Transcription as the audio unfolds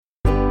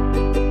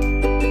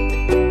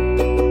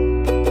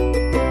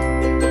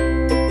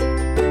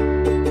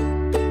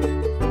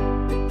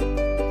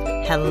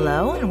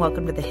Hello, and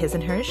welcome to the His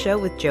and Hers show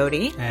with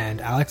Jody.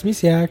 And Alex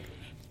Misiak.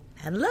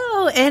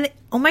 Hello, and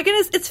oh my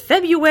goodness, it's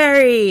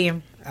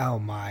February. Oh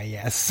my,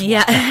 yes.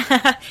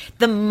 Yeah,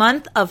 the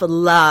month of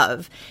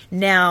love.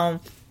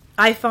 Now,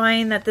 I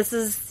find that this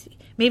is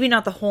maybe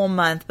not the whole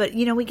month, but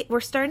you know,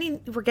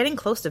 we're getting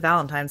close to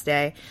Valentine's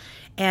Day.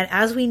 And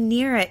as we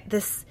near it,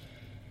 this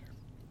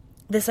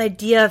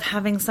idea of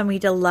having somebody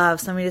to love,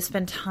 somebody to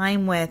spend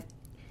time with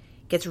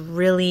gets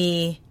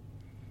really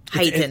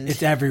heightened.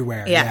 It's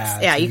everywhere.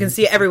 Yes. Yeah, you can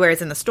see it everywhere.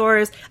 It's in the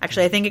stores.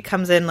 Actually, I think it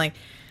comes in like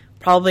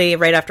probably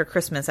right after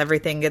Christmas.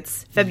 Everything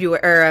gets February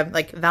or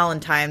like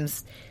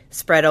Valentine's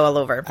spread all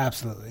over.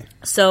 Absolutely.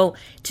 So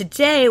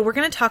today we're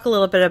going to talk a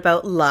little bit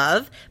about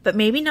love, but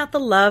maybe not the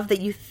love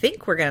that you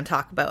think we're going to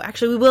talk about.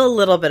 Actually, we will a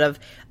little bit of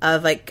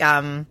like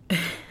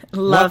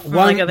love.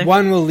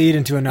 One will lead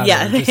into another.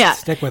 Yeah,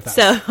 Just stick with us.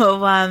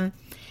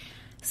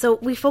 So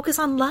we focus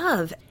on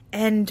love.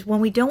 And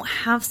when we don't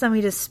have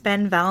somebody to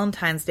spend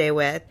Valentine's Day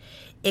with,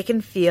 it can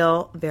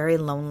feel very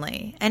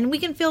lonely. And we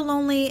can feel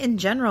lonely in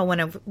general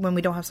when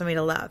we don't have somebody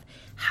to love.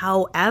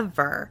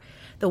 However,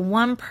 the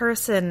one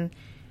person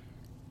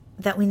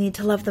that we need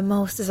to love the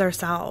most is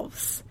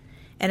ourselves.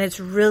 And it's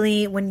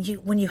really, when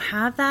you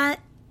have that,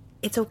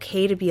 it's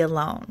okay to be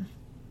alone.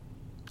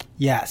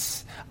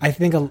 Yes. I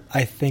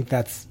think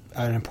that's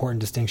an important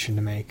distinction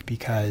to make,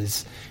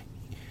 because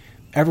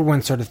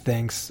everyone sort of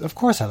thinks, of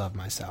course I love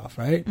myself,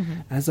 right? Mm-hmm.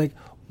 And it's like,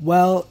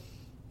 well,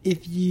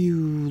 if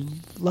you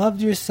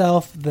loved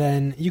yourself,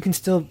 then you can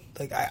still,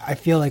 like, I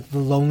feel like the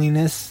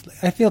loneliness,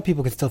 I feel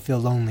people can still feel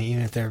lonely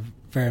even if they're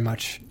very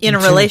much in a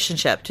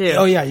relationship too.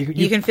 Oh yeah,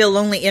 you can feel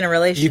lonely in a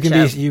relationship.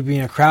 You can be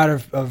in a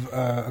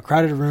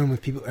crowded room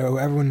with people, or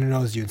everyone who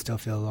knows you, and still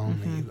feel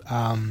lonely.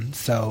 Mm-hmm.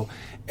 So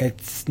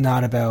it's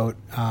not about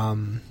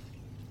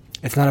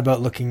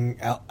looking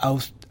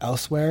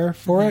elsewhere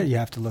for it. You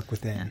have to look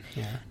within.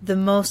 Yeah.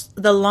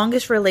 The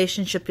longest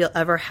relationship you'll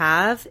ever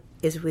have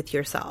is with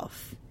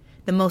yourself.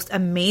 The most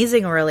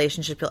amazing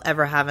relationship you'll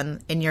ever have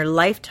in your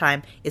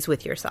lifetime is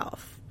with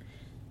yourself.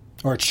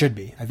 Or it should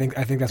be. I think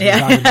that's what we're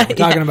talking about. We're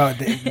talking about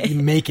you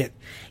make it.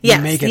 You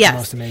make it the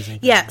most amazing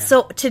thing. Yeah.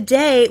 So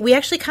today we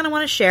actually kind of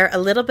want to share a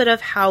little bit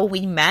of how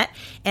we met,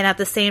 and at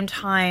the same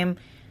time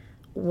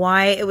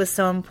why it was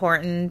so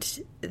important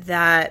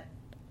that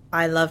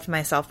I loved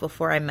myself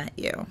before I met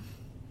you.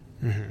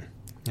 Mm-hmm.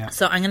 Yeah.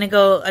 So I'm going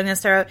to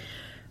start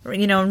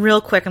out, real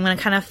quick. I'm going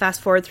to kind of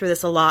fast forward through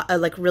this a lot,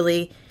 like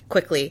really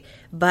quickly.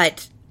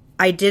 But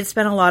I did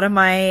spend a lot of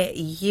my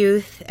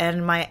youth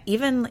and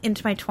even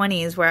into my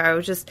 20s where I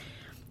was just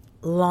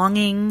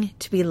longing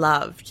to be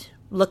loved,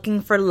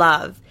 looking for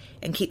love,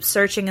 and keep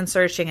searching and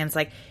searching. And it's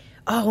like,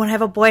 oh, when I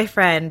have a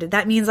boyfriend,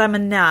 that means I'm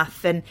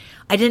enough. And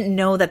I didn't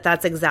know that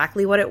that's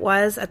exactly what it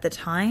was at the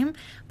time,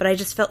 but I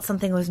just felt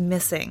something was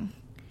missing.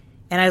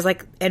 And I was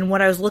like, and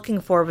what I was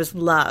looking for was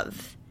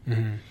love.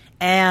 Mm-hmm.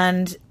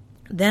 And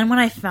then when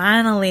I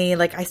finally,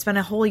 I spent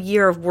a whole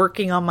year of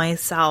working on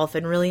myself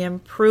and really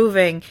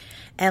improving.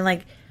 And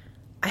I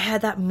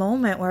had that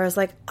moment where I was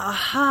like,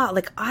 aha,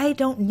 I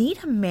don't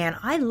need a man.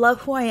 I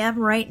love who I am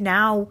right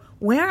now,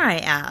 where I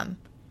am.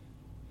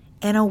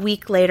 And a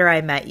week later,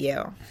 I met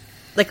you.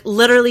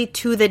 Literally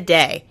to the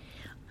day.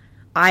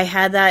 I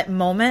had that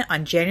moment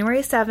on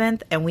January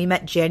 7th, and we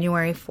met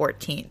January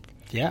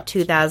 14th,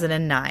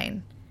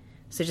 2009.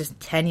 So just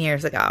 10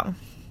 years ago.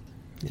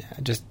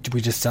 Yeah,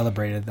 we just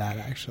celebrated that,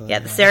 actually. Yeah,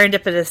 the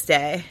serendipitous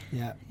day.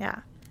 Yeah. Yeah.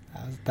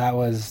 That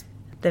was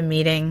the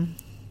meeting.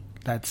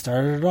 That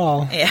started it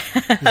all. Yeah.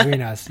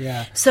 Between us,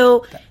 yeah.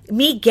 So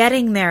me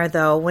getting there,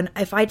 though,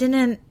 if I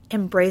didn't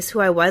embrace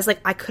who I was,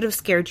 I could have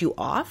scared you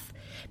off,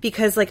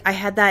 because I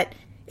had that,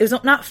 it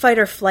was not fight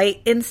or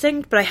flight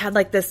instinct, but I had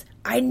this,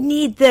 I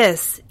need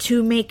this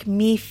to make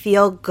me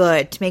feel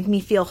good, to make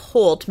me feel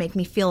whole, to make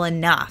me feel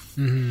enough.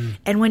 Mm-hmm.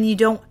 And when you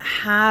don't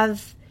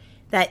have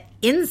that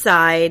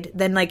inside,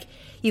 then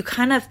you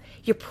kind of,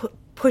 you're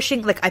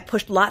pushing, I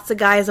pushed lots of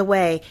guys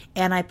away,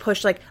 and I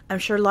pushed I'm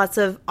sure lots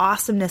of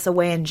awesomeness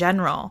away in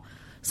general.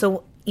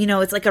 So,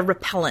 it's like a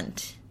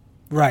repellent.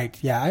 Right.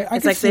 Yeah. I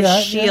it's like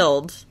this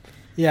shield.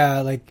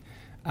 Yeah.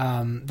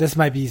 This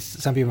might be,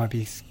 some people might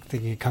be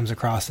thinking it comes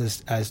across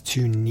as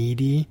too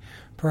needy,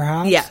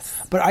 perhaps.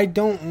 Yes. But I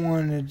don't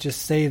want to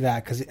just say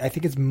that, because I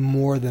think it's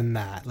more than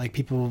that.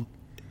 People,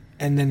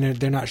 and then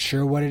they're not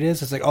sure what it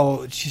is. It's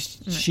oh,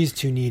 she's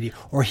too needy,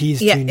 or he's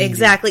too needy.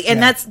 Exactly.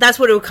 And that's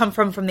what it would come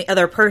from the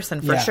other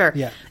person, for sure.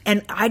 Yeah.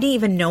 And I didn't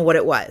even know what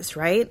it was,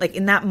 right?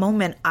 In that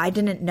moment, I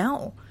didn't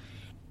know.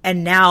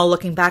 And now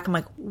looking back,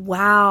 I'm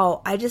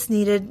wow, I just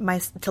needed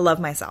to love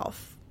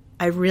myself.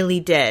 I really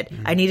did.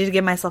 Mm-hmm. I needed to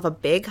give myself a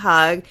big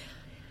hug,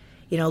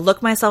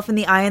 look myself in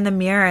the eye in the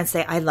mirror and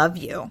say, I love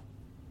you.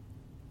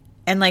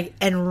 And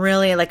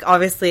really,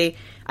 obviously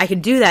I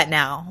can do that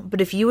now.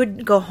 But if you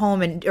would go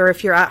home or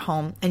if you're at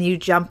home and you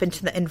jump in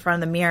front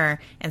of the mirror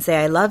and say,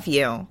 I love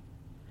you,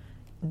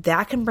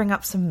 that can bring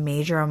up some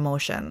major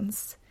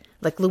emotions.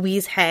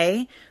 Louise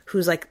Hay,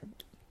 who's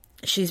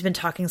she's been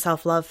talking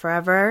self-love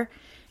forever.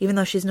 even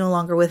though she's no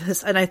longer with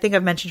us, and I think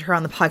I've mentioned her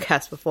on the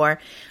podcast before,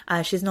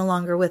 she's no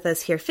longer with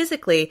us here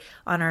physically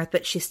on Earth,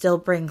 but she still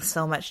brings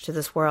so much to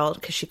this world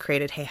because she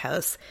created Hay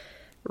House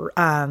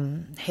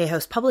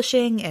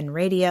Publishing and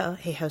radio,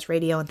 Hay House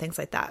Radio and things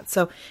like that.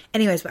 So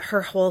anyways, but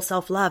her whole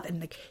self-love, and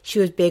like she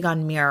was big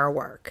on mirror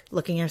work,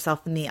 looking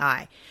yourself in the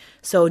eye.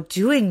 So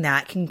doing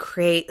that can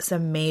create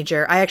some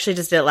major, I actually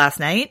just did it last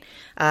night.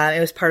 It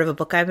was part of a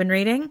book I've been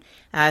reading.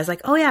 I was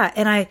like, oh yeah.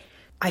 And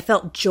I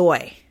felt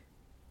joy,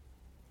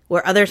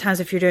 where other times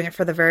if you're doing it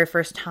for the very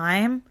first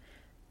time,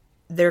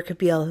 there could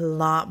be a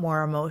lot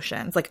more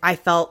emotions. Like I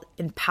felt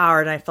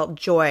empowered and I felt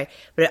joy,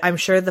 but I'm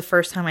sure the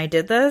first time I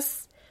did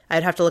this,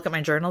 I'd have to look at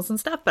my journals and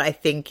stuff, but I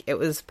think it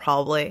was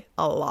probably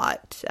a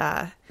lot.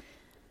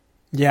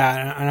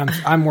 Yeah, and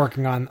I'm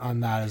working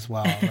on that as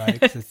well,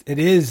 right?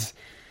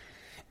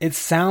 It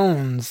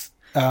sounds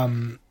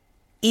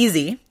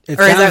easy. Is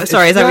that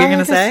what you're going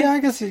to say? Yeah, I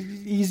guess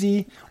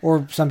easy,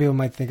 or some people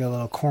might think a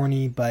little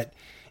corny, but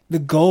the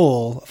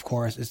goal, of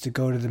course, is to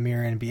go to the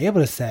mirror and be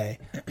able to say,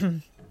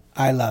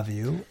 I love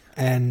you,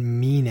 and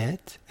mean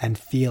it and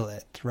feel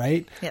it,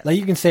 right? Yes. Like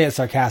you can say it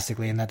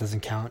sarcastically and that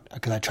doesn't count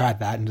because I tried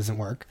that and it doesn't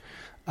work.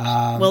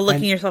 Well,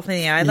 looking yourself in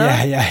the eye though?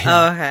 Yeah.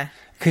 Oh, okay.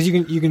 Because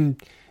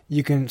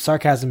you can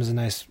sarcasm is a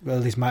nice, well,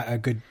 at least a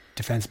good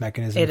defense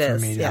mechanism for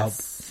me to help.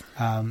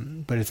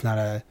 But it's not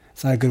a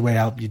good way to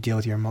help you deal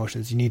with your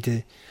emotions. You need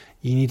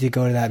to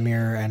go to that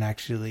mirror and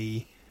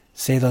actually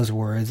say those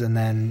words and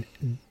then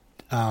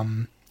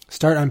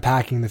start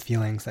unpacking the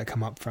feelings that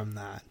come up from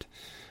that.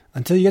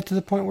 Until you get to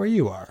the point where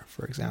you are,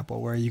 for example,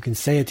 where you can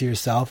say it to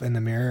yourself in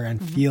the mirror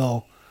and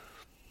feel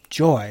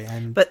joy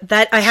and But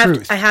that I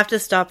truth. have to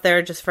stop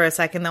there just for a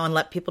second though and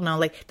let people know,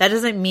 like, that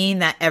doesn't mean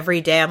that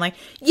every day I'm like,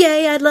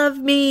 yay, I love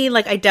me.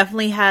 Like I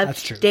definitely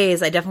have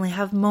days, I definitely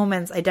have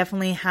moments, I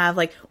definitely have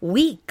like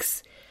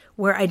weeks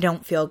where I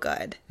don't feel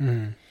good.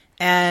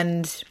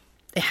 And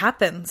it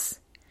happens.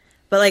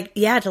 But like,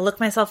 yeah, to look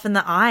myself in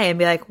the eye and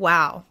be like,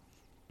 wow.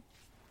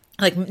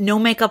 Like no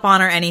makeup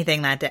on or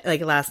anything that day,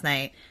 like last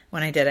night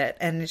when I did it.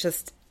 And it's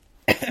just,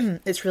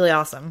 it's really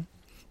awesome.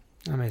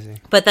 Amazing.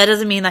 But that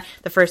doesn't mean that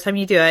the first time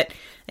you do it,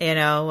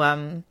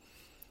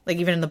 like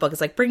even in the book,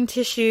 it's like bring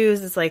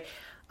tissues. It's like,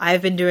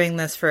 I've been doing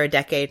this for a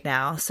decade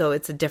now. So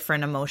it's a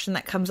different emotion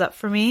that comes up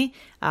for me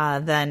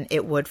than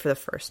it would for the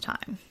first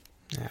time.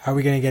 Are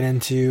we going to get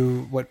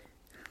into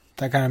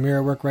that kind of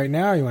mirror work right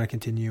now, or you want to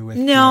continue with?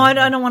 No, I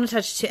don't want to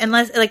touch it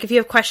unless, like, if you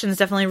have questions,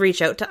 definitely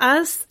reach out to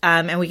us,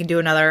 and we can do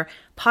another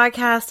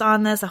podcast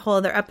on this, a whole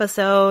other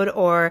episode,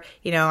 or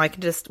I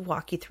can just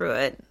walk you through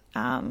it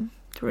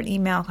through an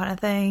email kind of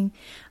thing.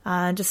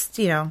 Just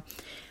do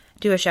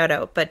a shout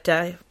out, but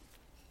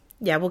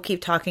yeah, we'll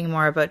keep talking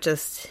more about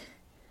just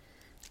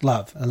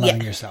love and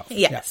loving yourself.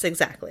 Yes,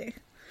 exactly.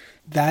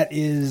 That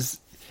is.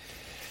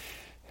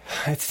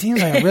 It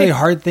seems like a really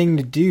hard thing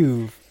to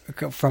do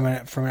from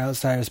an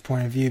outsider's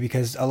point of view,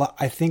 because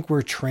I think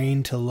we're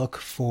trained to look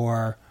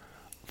for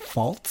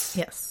faults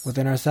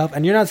within ourselves.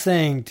 And you're not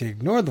saying to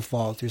ignore the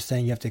faults. You're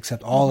saying you have to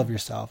accept all of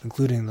yourself,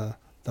 including the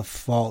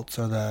faults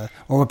or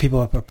what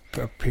people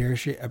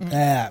appreciate,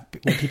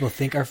 what people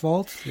think are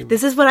faults.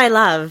 This is what I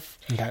love,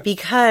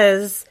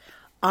 because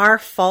our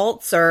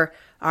faults or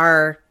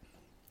our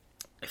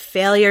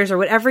failures or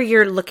whatever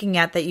you're looking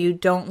at that you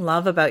don't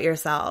love about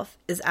yourself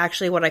is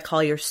actually what I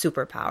call your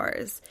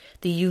superpowers,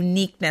 the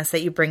uniqueness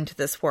that you bring to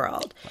this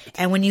world. Right.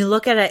 And when you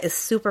look at it as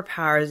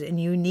superpowers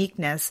and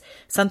uniqueness,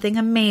 something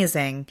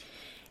amazing,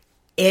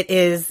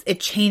 it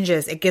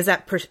changes. It gives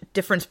that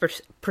different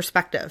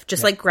perspective.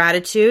 Just like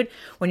gratitude,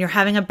 when you're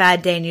having a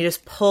bad day and you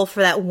just pull for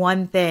that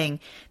one thing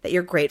that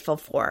you're grateful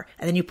for,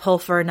 and then you pull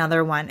for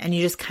another one, and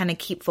you just kind of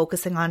keep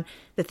focusing on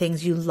the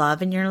things you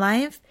love in your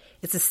life.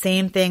 It's the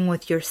same thing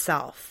with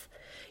yourself.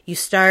 You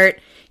start,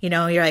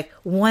 you're like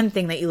one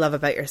thing that you love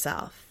about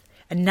yourself,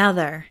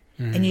 another,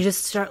 and you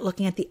just start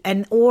looking at the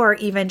end, or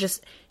even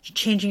just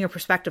changing your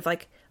perspective.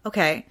 Like,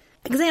 okay,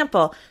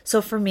 example. So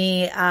for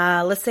me,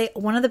 let's say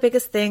one of the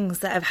biggest things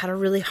that I've had a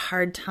really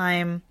hard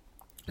time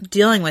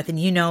dealing with,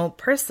 and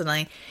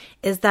personally,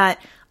 is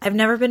that I've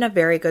never been a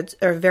very good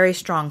or very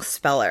strong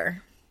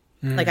speller.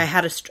 Like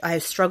I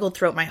struggled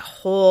throughout my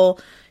whole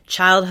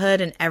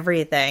childhood and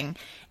everything.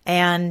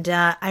 And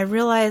I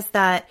realized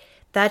that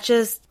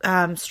just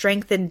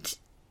strengthened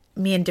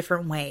me in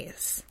different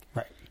ways.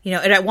 Right.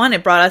 And at one,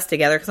 it brought us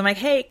together because I'm like,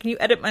 hey, can you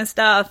edit my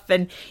stuff?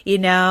 And,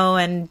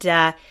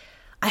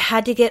 I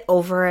had to get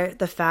over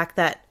the fact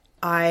that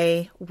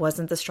I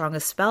wasn't the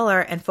strongest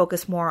speller and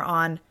focus more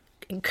on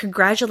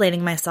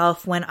congratulating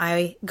myself when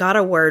I got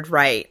a word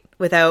right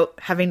without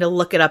having to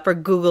look it up or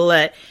Google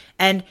it.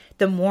 And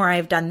the more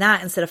I've done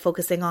that, instead of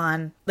focusing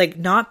on like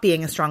not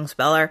being a strong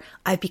speller,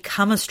 I've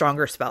become a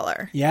stronger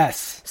speller.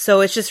 Yes.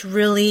 So it's just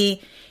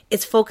really,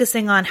 it's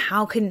focusing on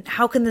how can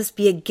this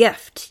be a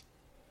gift?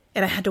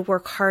 And I had to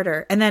work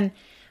harder. And then,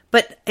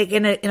 but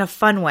in a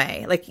fun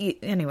way,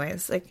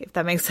 anyways, if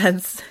that makes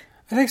sense.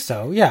 I think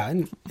so. Yeah.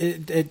 And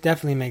it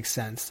definitely makes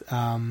sense.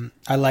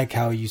 I like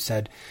how you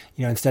said,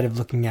 instead of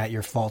looking at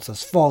your faults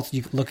as faults,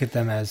 you look at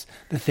them as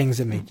the things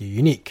that make you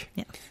unique.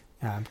 Yeah.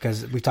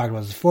 Because we've talked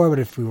about this before, but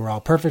if we were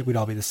all perfect, we'd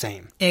all be the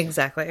same.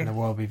 Exactly. And the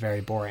world would be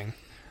very boring.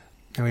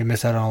 And we'd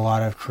miss out on a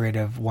lot of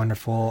creative,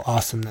 wonderful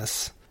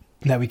awesomeness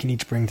that we can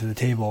each bring to the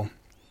table.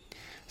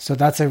 So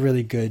that's a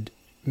really good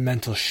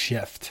mental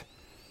shift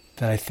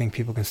that I think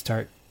people can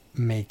start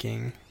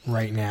making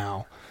right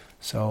now.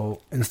 So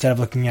instead of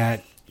looking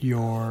at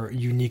your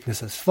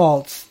uniqueness as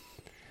faults,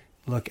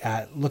 look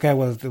at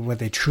what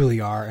they truly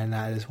are, and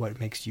that is what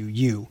makes you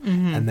you.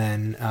 And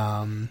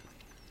then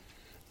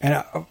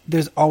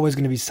there's always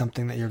going to be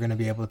something that you're going to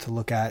be able to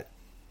look at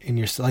in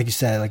your, like you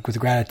said, like with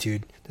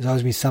gratitude, there's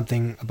always be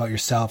something about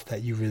yourself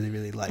that you really,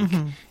 really like.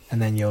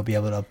 And then you'll be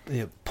able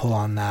to pull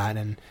on that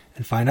and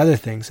find other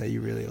things that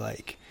you really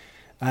like.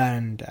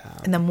 And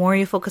the more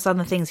you focus on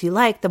the things you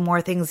like, the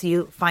more things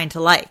you find to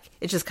like.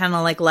 It's just kind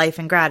of like life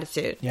and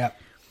gratitude. Yeah.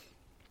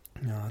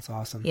 No, that's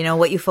awesome. You know,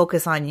 what you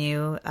focus on,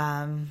 you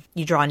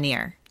draw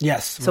near.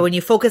 Yes. So when you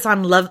focus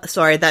on love,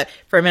 sorry, that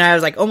for a minute I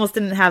was like, almost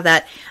didn't have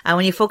that.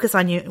 When you focus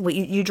on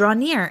you draw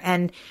near.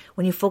 And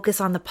when you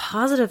focus on the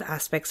positive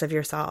aspects of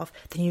yourself,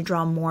 then you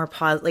draw more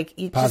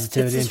positivity. It's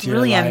this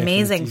really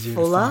amazing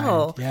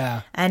flow.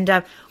 Yeah.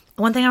 And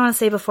one thing I want to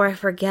say before I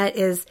forget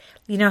is,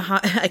 you know how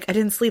I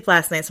didn't sleep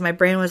last night, so my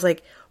brain was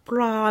like,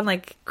 blah, in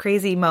like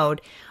crazy mode.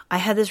 I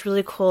had this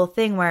really cool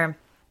thing where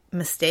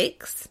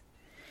mistakes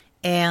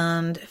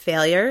and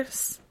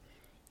failures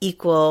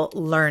equal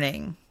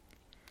learning.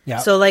 Yeah.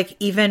 So like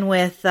even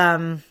with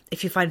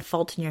if you find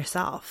fault in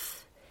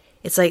yourself,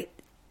 it's like,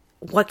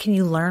 what can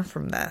you learn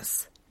from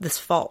this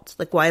fault?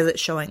 Like, why is it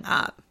showing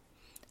up?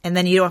 And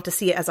then you don't have to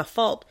see it as a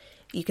fault.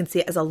 You can see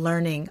it as a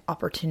learning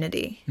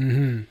opportunity.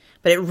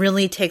 But it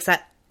really takes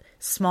that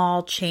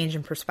small change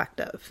in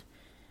perspective,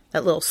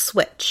 that little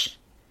switch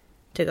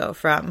to go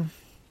from.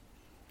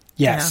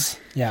 Yes.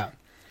 Yeah.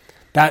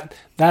 That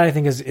I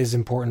think is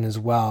important as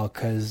well,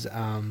 because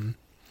at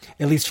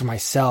least for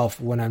myself,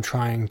 when I'm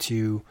trying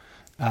to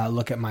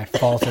look at my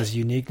faults as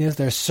uniqueness,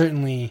 there's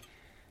certainly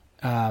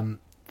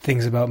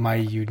things about my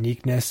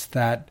uniqueness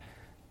that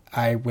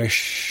I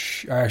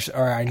wish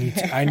or I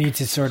need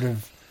to sort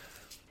of,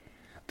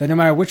 that no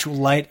matter which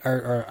light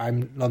or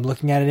I'm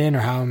looking at it in or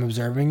how I'm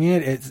observing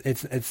it,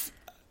 it's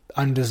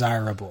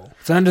undesirable.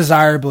 It's an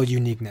undesirable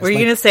uniqueness. Were you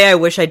going to say, I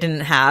wish I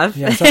didn't have?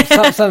 Yeah,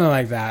 something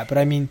like that. But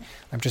I mean,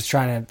 I'm just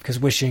trying to, because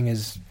wishing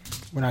is,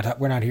 we're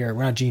not here.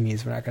 We're not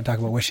genies. We're not going to talk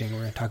about wishing. We're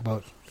going to talk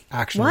about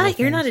action. What?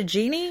 You're not a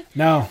genie?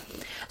 No.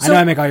 So I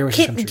know I make all your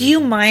wishes come true. Do you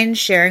mind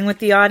sharing with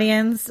the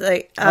audience,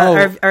 like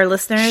our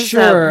listeners,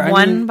 sure.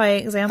 one by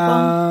example?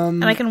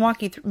 And I can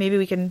walk you through. Maybe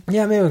we can.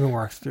 Yeah, maybe we can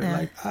walk through.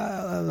 Yeah.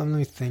 Let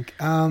me think.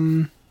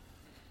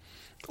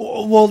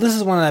 Well, this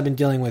is one that I've been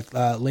dealing with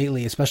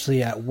lately,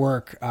 especially at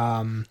work,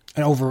 and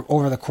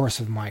over the course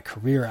of my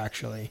career,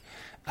 actually.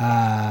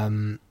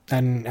 And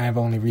I've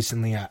only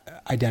recently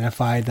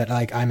identified that,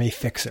 like, I'm a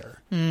fixer,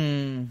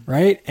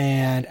 right?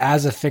 And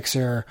as a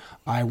fixer,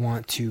 I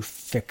want to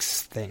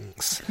fix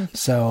things.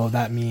 So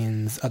that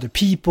means other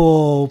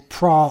people,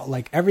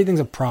 like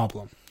everything's a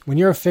problem. When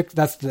you're a fix,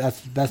 that's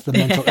the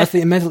mental that's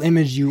the mental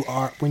image you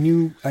are. When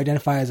you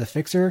identify as a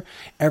fixer,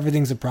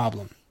 everything's a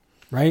problem,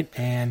 right?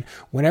 And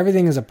when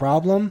everything is a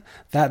problem,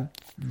 that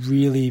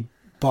really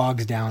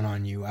bogs down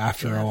on you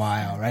after a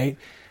while, right?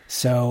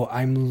 So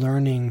I'm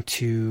learning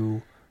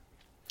to,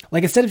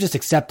 like, instead of just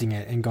accepting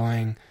it and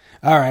going,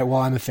 all right,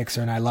 well, I'm a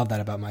fixer and I love that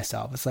about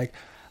myself. It's like,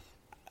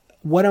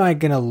 what am I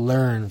going to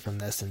learn from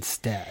this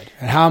instead?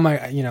 And how am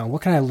I,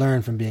 what can I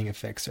learn from being a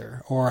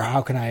fixer? Or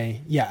how can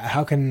I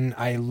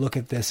look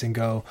at this and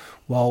go,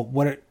 well,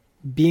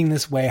 being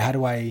this way, how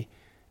do I,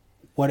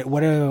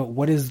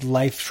 what is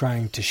life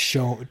trying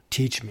to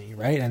teach me?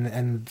 Right.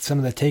 And some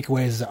of the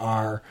takeaways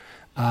are,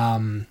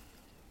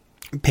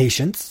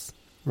 patience,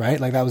 right?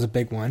 Like that was a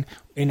big one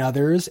in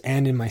others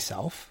and in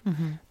myself.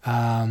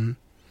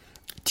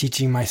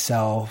 Teaching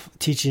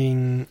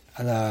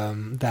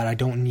that I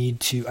don't need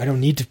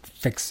to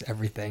fix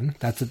everything.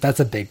 That's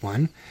a big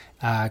one.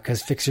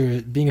 Cause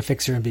being a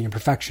fixer and being a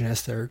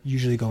perfectionist, they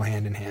usually go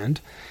hand in hand.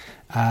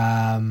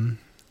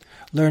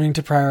 Learning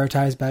to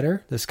prioritize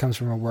better. This comes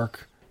from a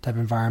work type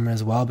environment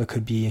as well, but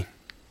could be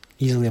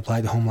easily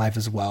applied to home life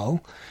as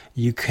well.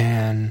 You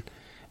can,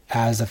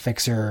 as a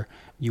fixer,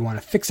 you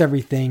want to fix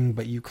everything,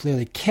 but you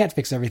clearly can't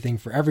fix everything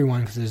for everyone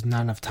because there's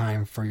not enough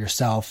time for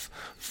yourself,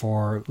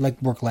 for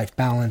like work-life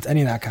balance, any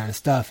of that kind of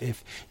stuff,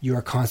 if you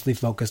are constantly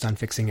focused on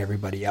fixing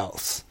everybody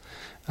else.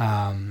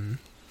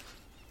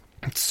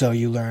 So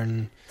you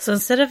learn. So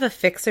instead of a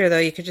fixer, though,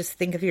 you could just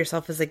think of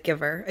yourself as a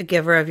giver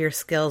of your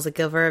skills, a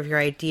giver of your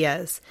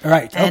ideas.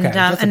 Right. And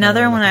okay.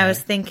 Another one I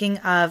was thinking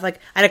of,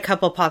 like, I had a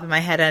couple pop in my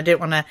head and I didn't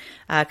want to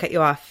cut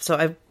you off. So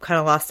I kind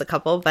of lost a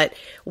couple. But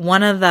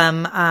one of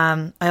them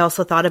I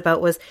also thought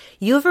about was,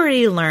 you've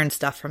already learned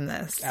stuff from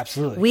this.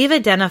 Absolutely. We've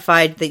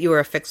identified that you were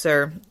a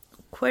fixer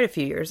quite a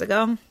few years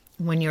ago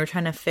when you were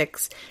trying to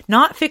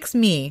not fix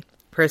me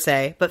per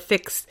se, but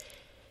fix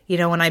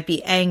when I'd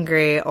be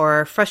angry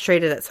or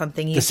frustrated at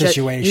something, the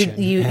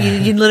situation,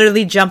 you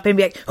literally jump in and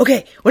be like,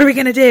 okay, what are we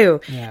going to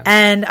do? Yeah.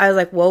 And I was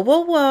like, whoa.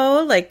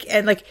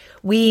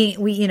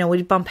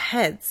 We'd bump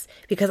heads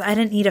because I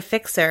didn't need a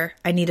fixer.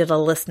 I needed a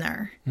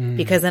listener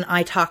because then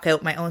I talk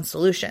out my own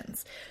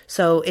solutions.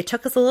 So it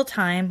took us a little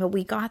time, but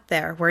we got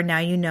there where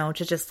now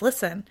to just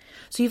listen.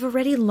 So you've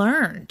already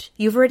learned.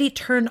 You've already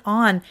turned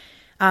on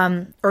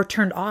or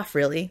turned off,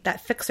 really,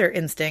 that fixer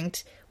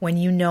instinct when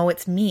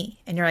it's me.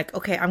 And you're like,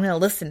 okay, I'm going to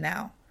listen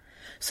now.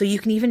 So you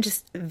can even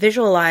just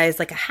visualize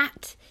like a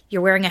hat.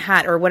 You're wearing a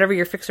hat or whatever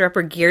your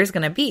fixer-upper gear is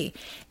going to be.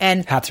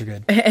 And hats are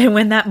good. And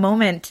when that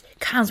moment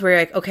comes where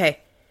you're like, okay,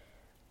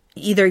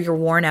 either you're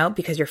worn out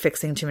because you're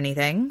fixing too many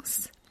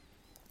things,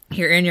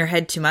 you're in your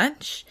head too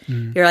much,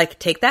 you're like,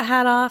 take that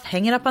hat off,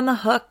 hang it up on the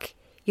hook.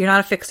 You're not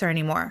a fixer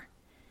anymore.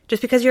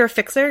 Just because you're a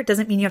fixer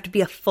doesn't mean you have to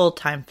be a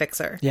full-time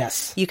fixer.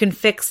 Yes. You can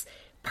fix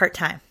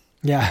part-time.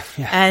 Yeah.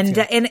 And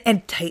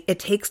it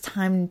takes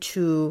time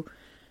to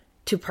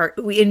part.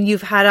 And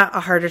you've had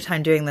a harder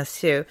time doing this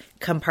too,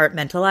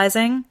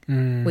 compartmentalizing.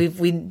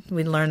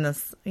 We learned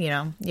this,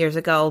 years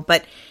ago.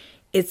 But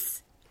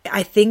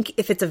I think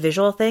if it's a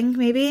visual thing,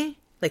 maybe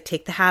like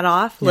take the hat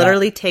off,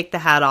 literally take the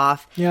hat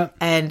off,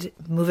 and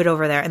move it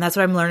over there. And that's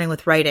what I'm learning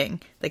with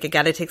writing. Like I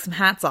got to take some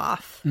hats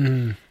off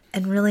and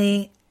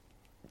really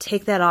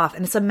take that off.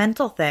 And it's a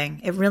mental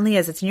thing. It really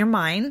is. It's in your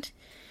mind.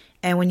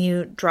 And when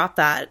you drop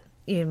that,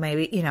 you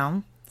maybe, see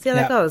how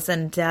that goes.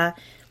 And,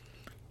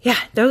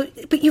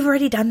 but you've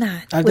already done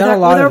that. I've done a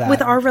lot of that.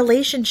 With our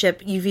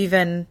relationship,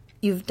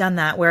 you've done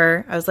that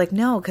where I was like,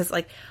 no, because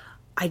like,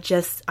 I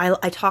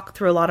talk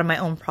through a lot of my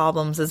own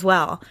problems as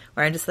well,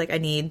 where I'm just like, I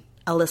need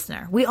a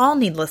listener. We all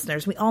need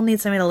listeners. We all need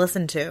somebody to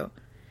listen to.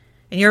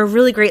 And you're a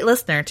really great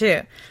listener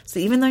too. So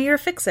even though you're a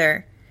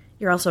fixer,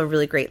 you're also a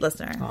really great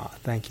listener. Oh,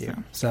 thank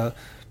you. So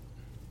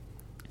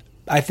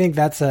I think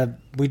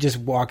we just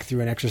walk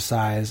through an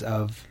exercise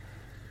of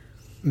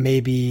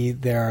maybe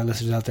there are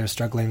listeners out there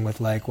struggling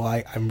with like,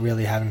 well, I'm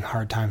really having a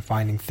hard time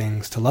finding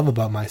things to love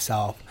about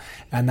myself.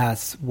 And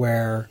that's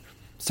where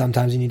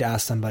sometimes you need to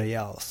ask somebody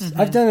else.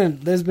 I've done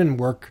it. There's been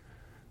work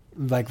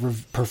like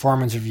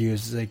performance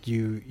reviews. Like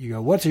you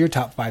go, what's your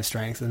top 5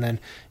 strengths? And then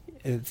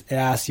it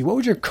asks you, what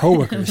would your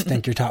coworkers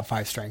think your top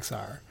 5 strengths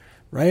are?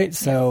 Right.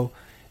 So,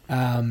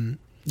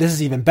 this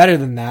is even better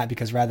than that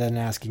because rather than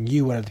asking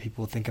you what other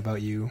people think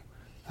about you,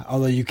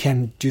 although you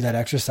can do that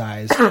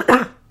exercise,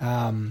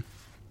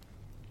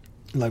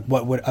 like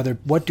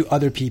what do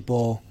other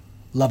people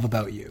love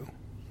about you,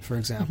 for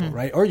example,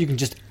 right? Or you can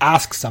just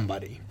ask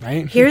somebody,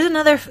 right? Here's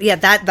another,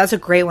 that's a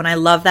great one. I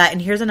love that.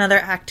 And here's another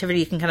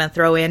activity you can kind of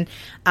throw in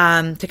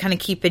to kind of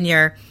keep in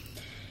your,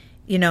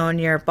 in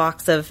your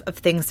box of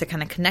things to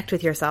kind of connect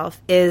with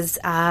yourself is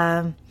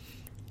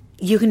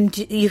you can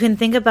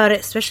think about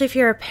it, especially if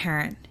you're a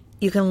parent.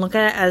 You can look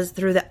at it as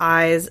through the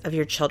eyes of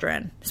your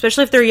children,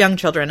 especially if they're young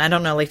children. I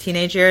don't know, like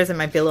teenage years, it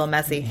might be a little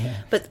messy. Yeah.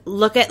 But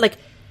look at, like,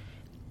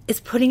 it's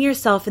putting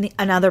yourself in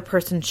another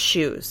person's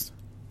shoes.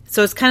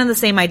 So it's kind of the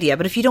same idea.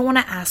 But if you don't want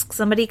to ask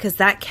somebody, because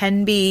that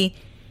can be...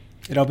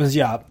 It opens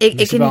you up.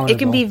 It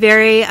can be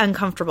very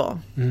uncomfortable.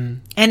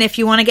 And if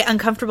you want to get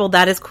uncomfortable,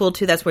 that is cool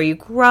too. That's where you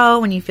grow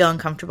when you feel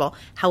uncomfortable.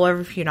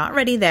 However, if you're not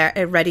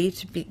ready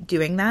to be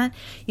doing that,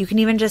 you can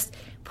even just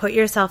put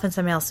yourself in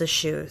somebody else's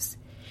shoes.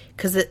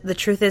 Because the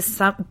truth is,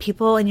 some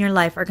people in your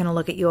life are going to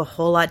look at you a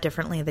whole lot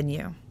differently than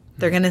you.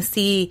 They're going to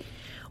see,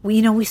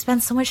 we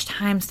spend so much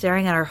time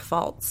staring at our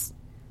faults.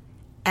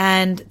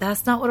 And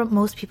that's not what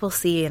most people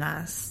see in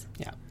us.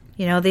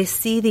 Yeah. They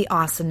see the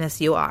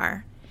awesomeness you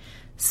are.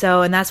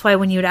 So, and that's why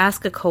when you would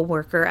ask a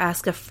coworker,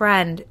 ask a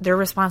friend, their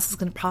response is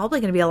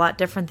probably going to be a lot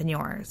different than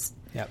yours.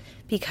 Yep.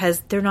 Because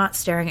they're not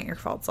staring at your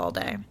faults all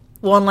day.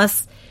 Well,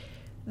 unless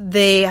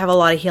they have a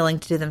lot of healing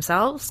to do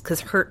themselves,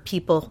 because hurt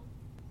people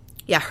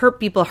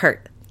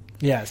hurt.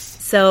 Yes.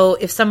 So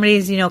if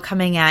somebody's,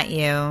 coming at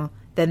you,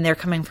 then they're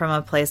coming from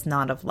a place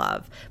not of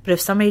love. But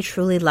if somebody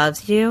truly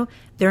loves you,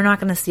 they're not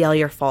going to see all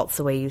your faults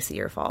the way you see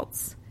your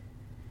faults.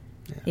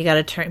 Yeah. You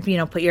got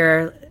to put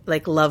your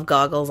like love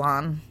goggles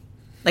on,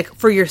 like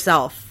for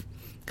yourself.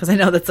 Because I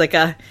know that's like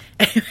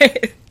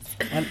anyways.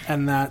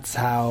 And that's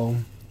how,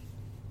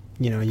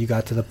 you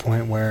got to the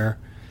point where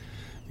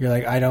you're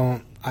like,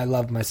 I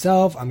love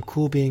myself. I'm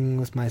cool being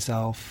with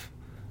myself.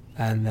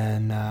 And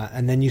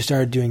then you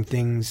started doing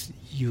things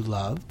you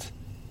loved,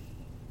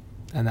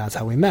 and that's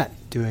how we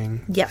met,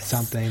 doing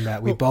something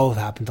that we both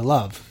happen to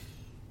love.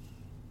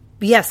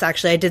 Yes,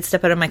 actually, I did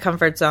step out of my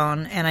comfort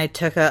zone, and I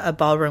took a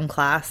ballroom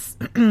class.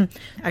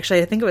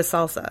 Actually, I think it was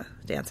salsa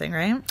dancing,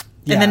 right?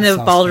 Yeah, and then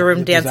the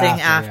ballroom dancing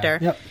after.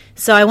 Yeah. Yep.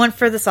 So I went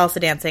for the salsa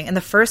dancing, and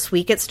the first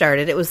week it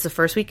started. It was the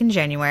first week in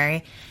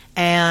January,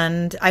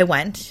 and I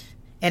went,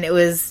 and it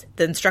was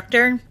the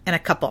instructor and a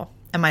couple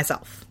and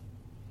myself.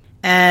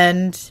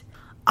 And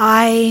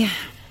I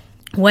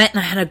went and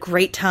I had a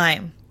great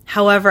time.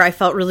 However, I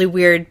felt really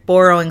weird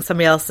borrowing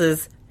somebody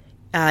else's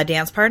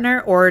dance partner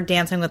or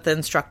dancing with the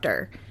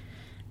instructor.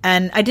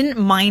 And I didn't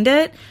mind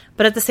it,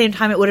 but at the same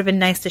time, it would have been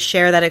nice to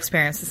share that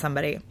experience with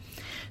somebody.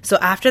 So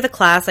after the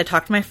class, I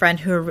talked to my friend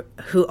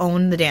who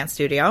owned the dance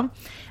studio.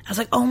 I was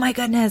like, oh my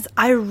goodness,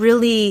 I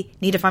really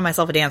need to find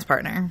myself a dance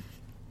partner.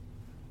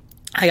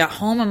 I got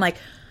home. I'm like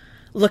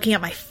looking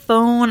at my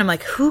phone. I'm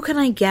like, who can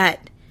I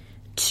get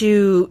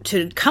to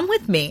come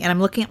with me? And I'm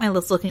looking at my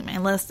list,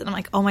 and I'm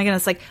like, oh my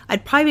goodness, like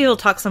I'd probably be able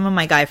to talk some of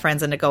my guy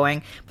friends into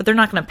going, but they're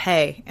not going to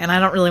pay. And I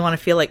don't really want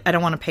to feel like I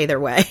don't want to pay their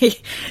way.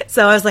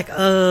 So I was like,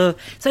 oh.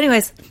 So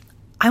anyways,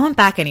 I went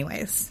back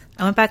anyways.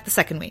 I went back the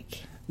second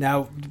week.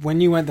 Now,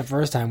 when you went the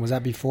first time, was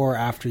that before or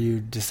after you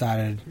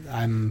decided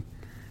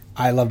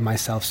I love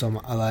myself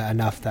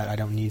enough that I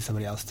don't need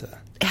somebody else to?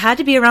 It had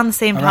to be around the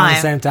same time. Around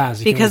the same time.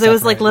 So because it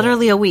was like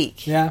literally a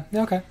week. Yeah.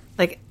 Okay.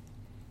 Like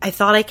I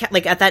thought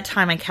at that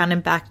time I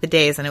counted back the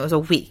days and it was a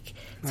week.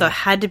 So it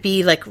had to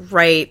be like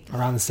right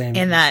around the same.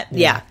 In that,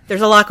 yeah.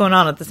 There's a lot going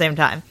on at the same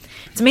time.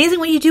 It's amazing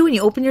what you do when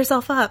you open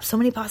yourself up. So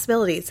many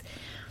possibilities.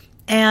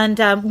 And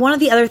one of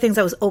the other things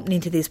that was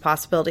opening to these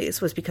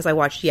possibilities was because I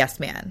watched Yes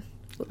Man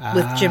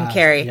with Jim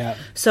Carrey. Yeah.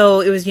 So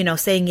it was,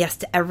 saying yes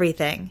to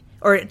everything.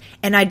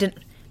 And I didn't.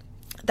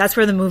 That's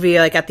where the movie,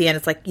 like at the end,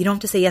 it's like you don't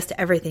have to say yes to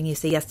everything. You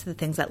say yes to the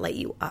things that light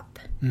you up.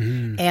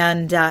 Mm-hmm.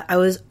 And I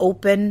was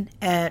open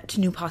to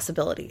new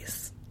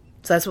possibilities.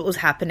 So that's what was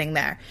happening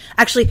there.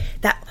 Actually,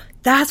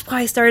 that's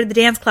why I started the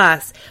dance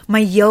class. My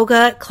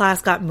yoga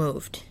class got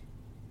moved.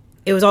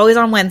 It was always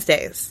on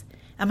Wednesdays.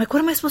 I'm like, what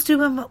am I supposed to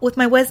do with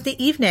my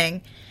Wednesday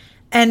evening?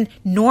 And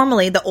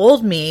normally the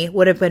old me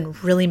would have been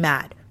really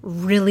mad,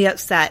 really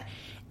upset,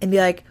 and be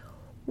like,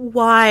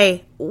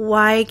 why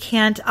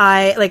can't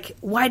I, like,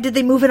 why did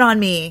they move it on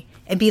me?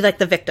 And be like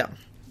the victim.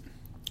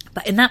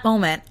 But in that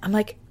moment, I'm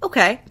like,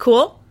 okay,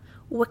 cool.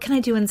 What can I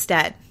do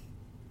instead?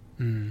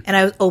 And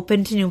I was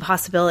open to new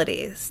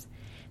possibilities.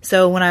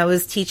 So when I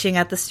was teaching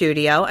at the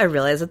studio, I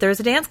realized that there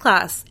was a dance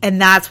class.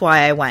 And that's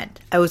why I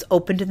went. I was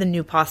open to the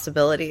new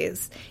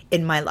possibilities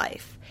in my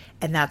life.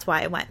 And that's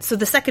why I went. So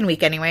the second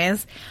week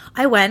anyways,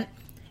 I went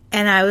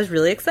and I was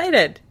really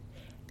excited.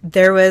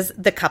 There was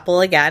the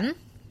couple again.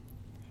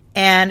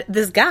 And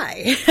this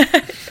guy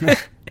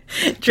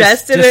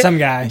dressed just some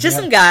guy.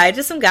 Some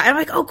guy. I'm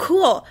like, oh,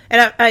 cool.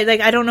 And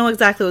I don't know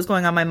exactly what was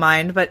going on in my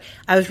mind, but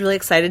I was really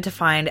excited to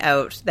find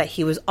out that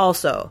he was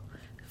also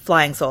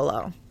flying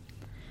solo.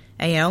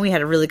 And, we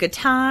had a really good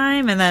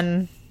time. And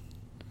then,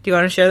 do you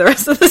want to share the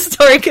rest of the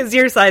story? Because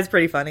your side's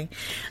pretty funny.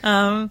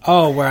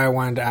 Where I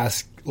wanted to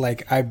ask,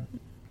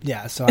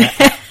 so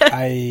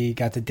I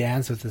got to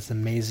dance with this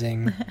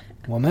amazing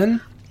woman.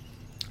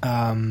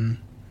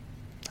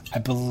 I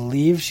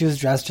believe she was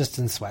dressed just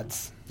in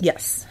sweats.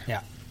 Yes.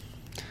 Yeah.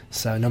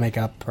 So no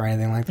makeup or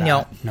anything like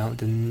that. No,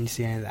 didn't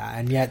see any of that.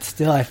 And yet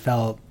still I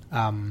felt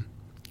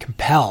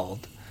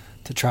compelled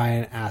to try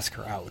and ask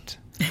her out.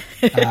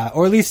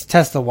 Or at least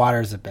test the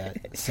waters a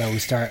bit. So we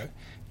start,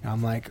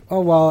 I'm like,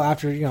 oh, well,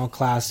 after,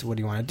 class, what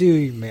do you want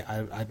to do?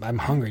 I'm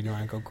hungry. Do you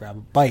want to go grab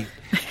a bite?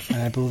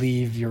 And I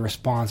believe your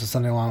response was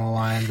something along the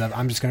lines of,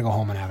 I'm just going to go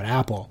home and have an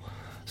apple.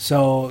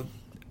 So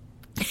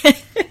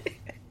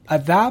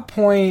at that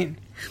point,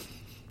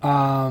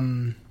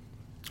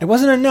 it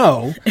wasn't a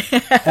no,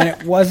 and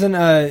it wasn't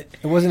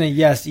a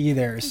yes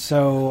either.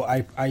 So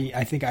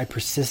I think I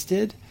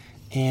persisted,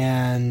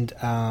 and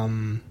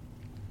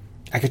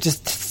I could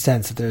just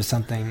sense that there was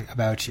something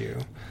about you.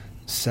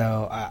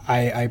 So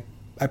I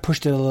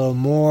pushed it a little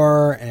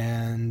more,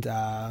 and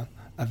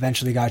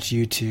eventually got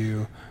you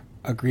to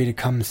agree to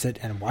come sit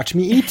and watch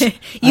me eat.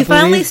 You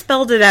finally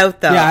spelled it out,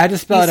 though. Yeah, I had to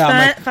spell it out.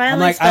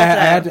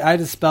 I had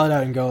to spell it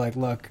out and go like,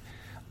 look,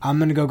 I'm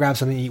going to go grab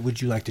something to eat.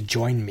 Would you like to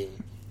join me?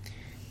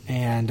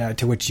 And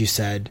to which you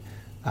said,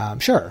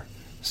 sure.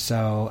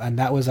 So, and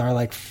that was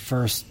our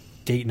first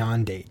date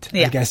non-date.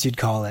 Yeah. I guess you'd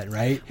call it,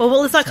 right? Well,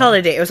 let's not call it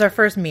a date. It was our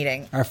first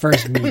meeting. Our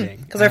first meeting.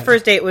 Because our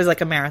first date was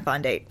like a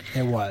marathon date.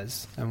 It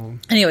was.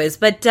 Anyways,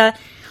 but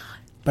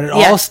it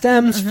all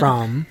stems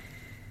from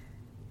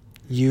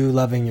you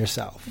loving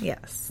yourself.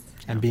 Yes.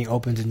 And being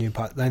open to new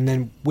and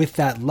then with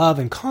that love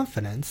and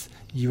confidence,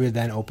 you were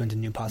then open to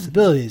new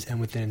possibilities,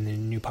 and within the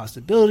new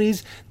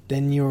possibilities,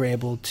 then you were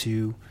able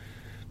to,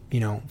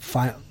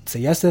 say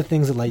yes to the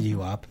things that light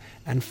you up,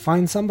 and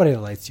find somebody that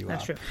lights you up.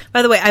 That's true.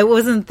 By the way, I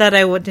wasn't that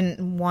I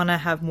didn't want to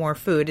have more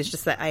food. It's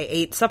just that I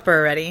ate supper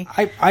already.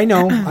 I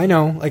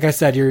know. Like I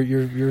said,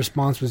 your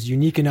response was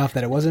unique enough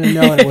that it wasn't a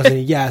no and it wasn't a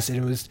yes, and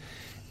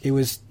it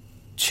was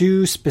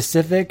too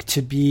specific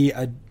to be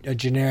a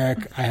generic,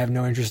 I have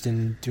no interest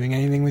in doing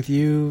anything with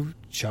you,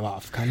 shove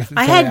off kind of thing.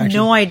 I had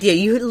no idea.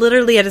 You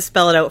literally had to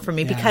spell it out for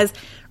me because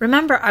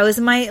remember, I was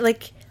in my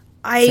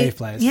safe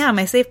place. Yeah,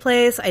 my safe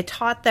place. I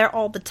taught there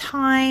all the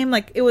time.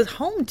 It was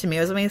home to me.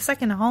 It was my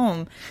second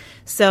home.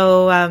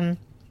 So,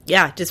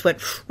 it just went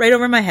right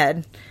over my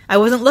head. I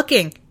wasn't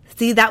looking.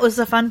 See, that was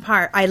the fun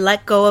part. I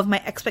let go of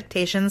my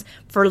expectations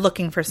for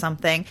looking for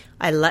something.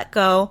 I let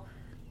go,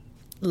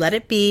 let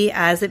it be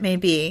as it may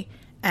be,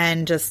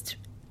 and just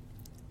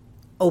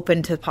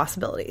open to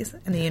possibilities.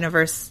 And the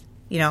universe,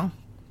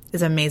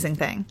 is an amazing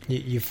thing.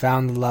 You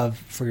found love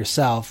for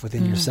yourself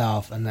within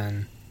yourself, and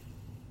then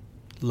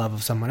love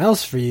of someone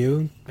else for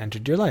you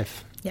entered your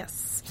life.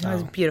 Yes. So. It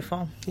was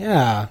beautiful.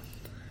 Yeah.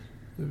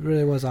 It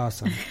really was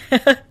awesome.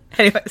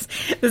 Anyways,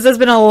 this has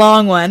been a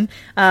long one,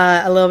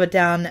 a little bit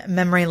down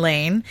memory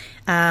lane.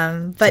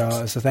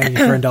 But so thank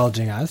you for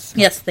indulging us.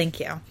 Yes, thank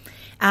you.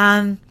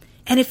 And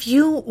if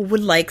you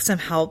would like some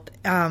help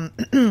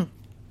in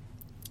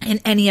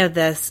any of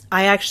this,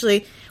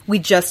 we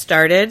just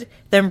started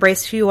the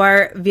Embrace Who You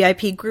Are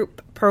VIP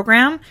group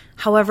program.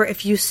 However,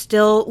 if you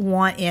still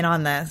want in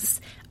on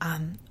this,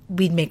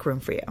 we'd make room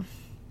for you.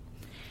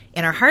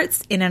 In our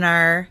hearts, and in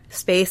our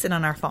space, and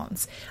on our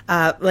phones,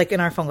 like in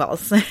our phone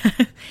calls and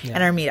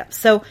our meetups.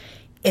 So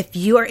if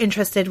you are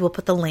interested, we'll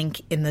put the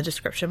link in the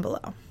description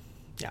below.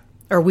 Yeah.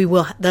 Or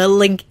the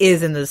link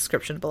is in the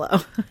description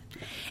below.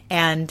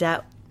 And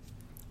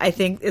I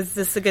think, is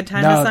this a good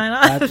time to sign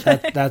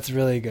off? That's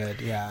really good.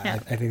 Yeah.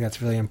 I think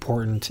that's really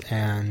important.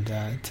 And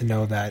to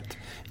know that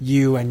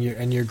you and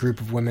your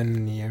group of women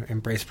in the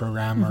Embrace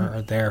program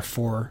are there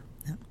for.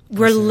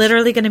 We're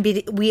literally going to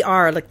be,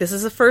 this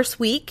is the first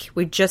week.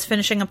 We're just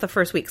finishing up the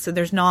first week. So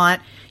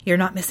you're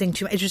not missing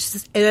too much.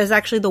 It is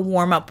actually the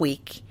warm up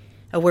week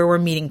of where we're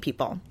meeting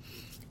people.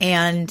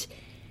 And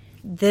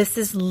this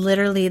is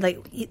literally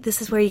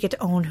this is where you get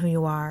to own who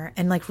you are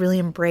and really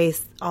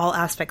embrace all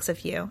aspects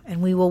of you.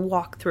 And we will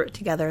walk through it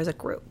together as a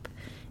group.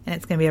 And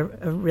it's going to be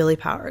a really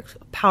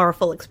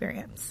powerful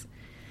experience.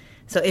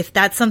 So if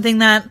that's something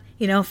that,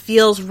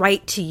 feels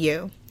right to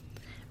you,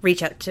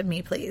 reach out to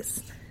me,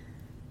 please.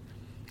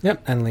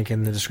 Yep, and link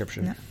in the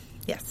description. No.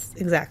 Yes,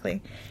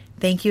 exactly.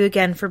 Thank you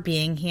again for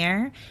being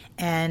here,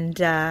 and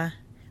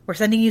we're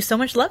sending you so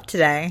much love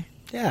today.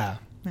 Yeah.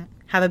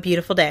 Have a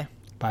beautiful day.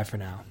 Bye for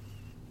now.